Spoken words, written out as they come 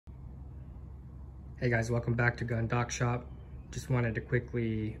Hey guys, welcome back to Gun Doc Shop. Just wanted to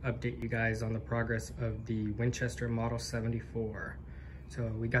quickly update you guys on the progress of the Winchester Model 74. So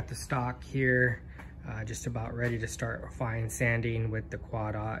we got the stock here, just about ready to start fine sanding with the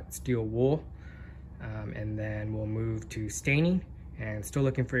quad aught steel wool. And then we'll move to staining, and still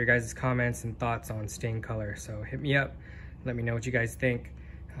looking for your guys' comments and thoughts on stain color. So hit me up, let me know what you guys think.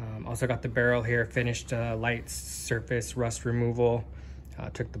 Also got the barrel here finished, light surface rust removal.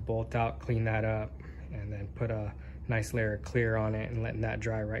 Took the bolt out, cleaned that up, and then put a nice layer of clear on it and letting that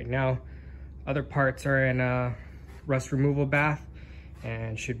dry right now. Other parts are in a rust removal bath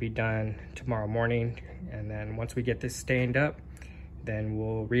and should be done tomorrow morning. And then once we get this stained up, then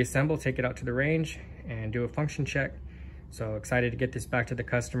we'll reassemble, take it out to the range and do a function check. So excited to get this back to the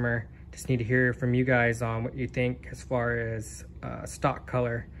customer. Just need to hear from you guys on what you think as far as stock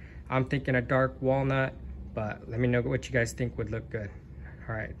color. I'm thinking a dark walnut, but let me know what you guys think would look good.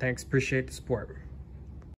 All right, thanks, appreciate the support.